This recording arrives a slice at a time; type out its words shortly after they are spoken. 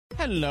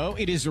Hello,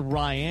 it is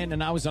Ryan,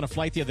 and I was on a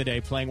flight the other day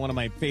playing one of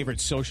my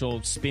favorite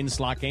social spin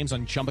slot games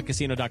on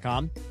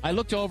ChumbaCasino.com. I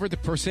looked over at the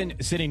person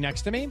sitting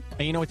next to me, and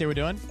you know what they were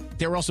doing?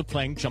 They were also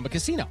playing Chumba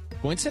Casino.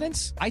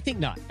 Coincidence? I think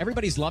not.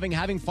 Everybody's loving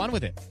having fun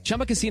with it.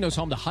 Chumba Casino is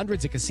home to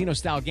hundreds of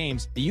casino-style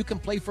games that you can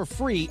play for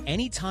free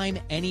anytime,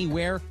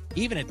 anywhere,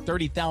 even at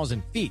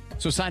 30,000 feet.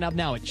 So sign up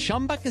now at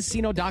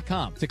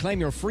ChumbaCasino.com to claim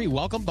your free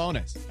welcome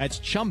bonus. That's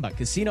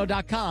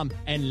ChumbaCasino.com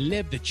and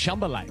live the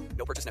Chumba life.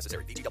 No purchase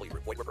necessary. VGW.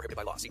 Void where prohibited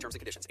by law. See terms and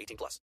conditions.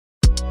 18+.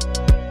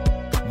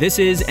 This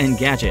is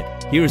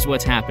Engadget. Here's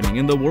what's happening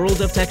in the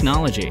world of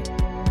technology.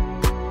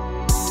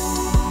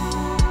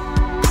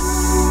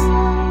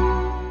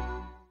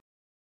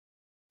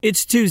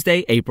 It's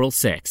Tuesday, April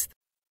 6th.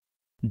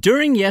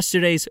 During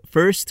yesterday's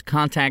First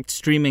Contact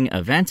streaming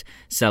event,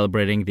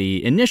 celebrating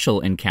the initial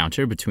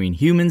encounter between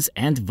humans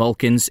and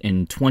Vulcans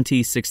in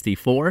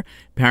 2064,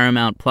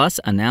 Paramount Plus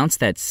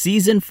announced that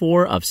Season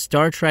 4 of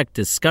Star Trek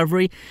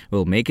Discovery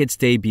will make its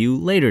debut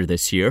later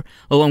this year,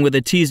 along with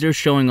a teaser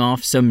showing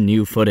off some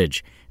new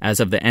footage. As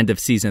of the end of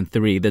Season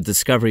 3, the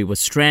Discovery was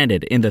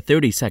stranded in the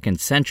 32nd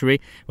century,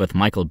 with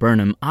Michael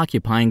Burnham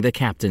occupying the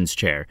captain's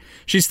chair.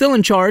 She's still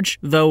in charge,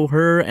 though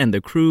her and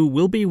the crew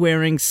will be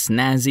wearing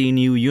snazzy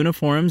new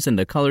uniforms in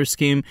the color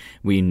scheme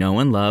we know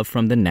and love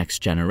from the Next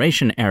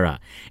Generation era.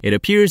 It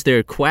appears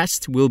their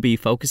quest will be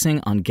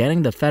focusing on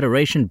getting the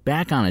Federation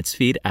back on its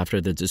feet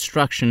after the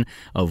destruction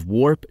of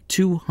Warp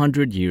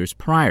 200 years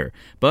prior.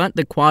 But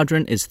the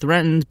quadrant is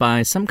threatened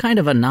by some kind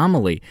of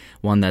anomaly,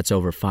 one that's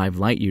over 5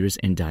 light years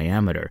in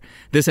diameter.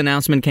 This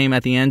announcement came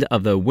at the end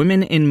of the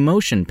Women in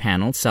Motion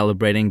panel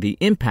celebrating the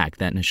impact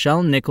that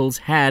Nichelle Nichols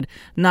had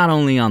not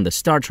only on the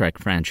Star Trek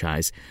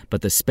franchise,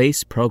 but the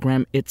space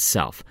program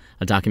itself.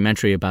 A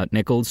documentary about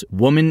Nichols,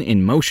 Woman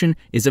in Motion,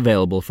 is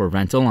available for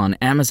rental on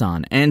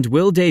Amazon and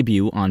will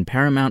debut on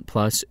Paramount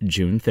Plus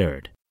June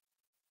 3rd.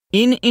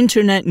 In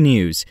Internet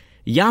news,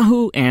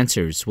 Yahoo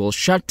Answers will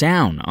shut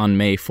down on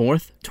May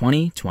 4th,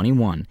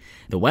 2021.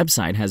 The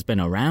website has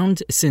been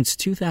around since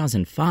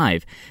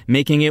 2005,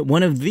 making it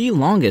one of the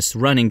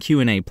longest-running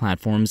Q&A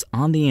platforms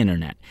on the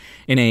internet.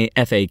 In a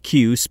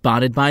FAQ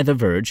spotted by The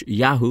Verge,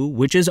 Yahoo,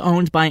 which is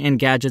owned by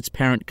Engadget's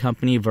parent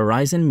company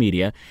Verizon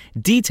Media,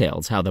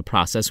 details how the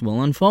process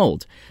will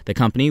unfold. The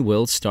company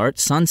will start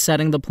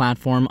sunsetting the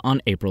platform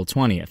on April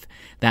 20th.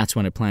 That's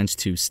when it plans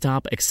to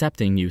stop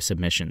accepting new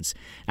submissions.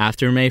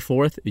 After May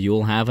 4th,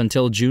 you'll have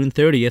until June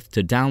 30th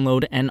to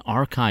download an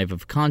archive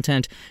of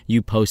content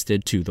you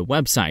posted to the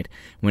website.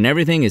 When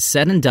everything is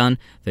said and done,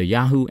 the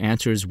Yahoo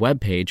Answers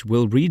webpage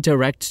will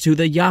redirect to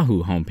the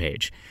Yahoo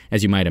homepage.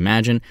 As you might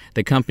imagine,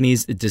 the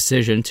company's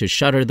decision to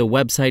shutter the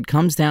website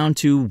comes down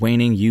to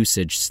waning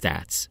usage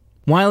stats.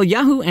 While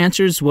Yahoo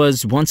Answers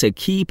was once a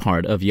key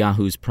part of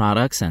Yahoo's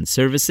products and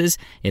services,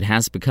 it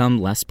has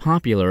become less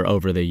popular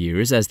over the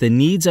years as the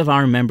needs of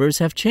our members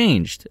have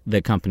changed,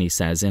 the company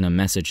says in a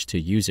message to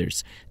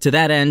users. To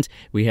that end,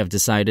 we have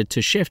decided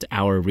to shift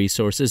our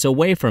resources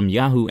away from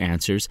Yahoo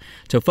Answers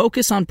to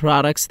focus on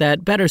products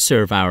that better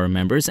serve our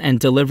members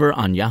and deliver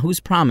on Yahoo's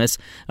promise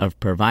of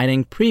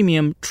providing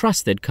premium,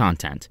 trusted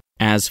content.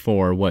 As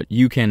for what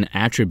you can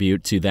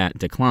attribute to that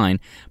decline,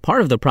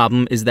 part of the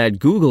problem is that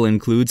Google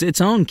includes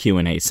its own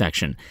Q&A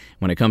section.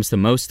 When it comes to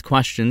most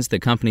questions, the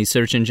company's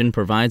search engine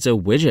provides a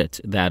widget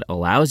that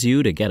allows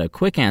you to get a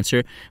quick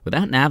answer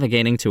without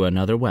navigating to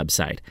another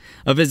website.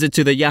 A visit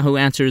to the Yahoo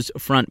Answers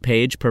front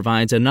page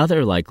provides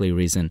another likely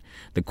reason.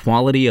 The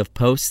quality of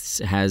posts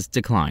has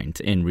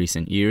declined in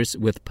recent years,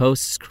 with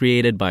posts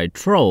created by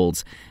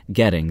trolls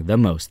getting the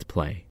most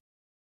play.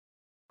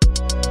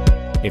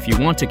 If you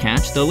want to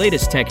catch the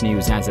latest tech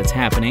news as it's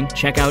happening,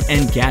 check out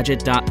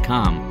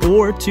Engadget.com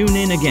or tune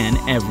in again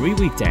every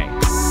weekday.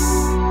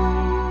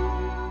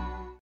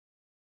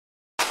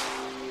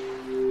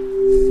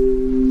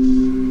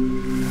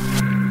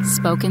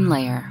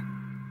 SpokenLayer.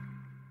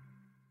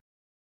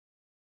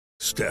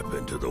 Step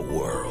into the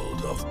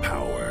world of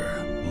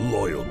power,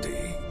 loyalty,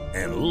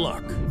 and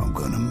luck. I'm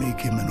gonna make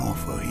him an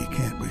offer he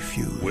can't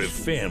refuse. With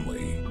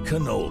family,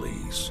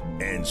 cannolis,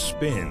 and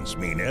spins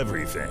mean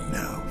everything.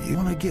 Now, you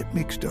wanna get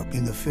mixed up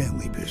in the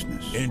family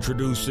business.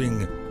 Introducing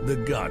The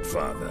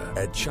Godfather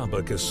at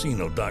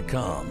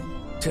ChumbaCasino.com.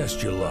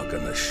 Test your luck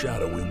in the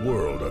shadowy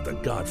world of The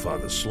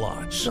Godfather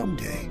slot.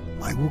 Someday,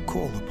 I will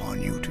call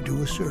upon you to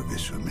do a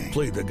service for me.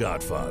 Play The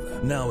Godfather,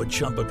 now at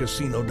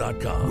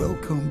ChumbaCasino.com.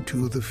 Welcome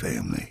to the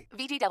family.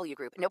 VGW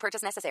Group. No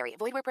purchase necessary.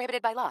 Void where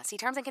prohibited by law. See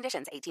terms and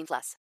conditions. 18+.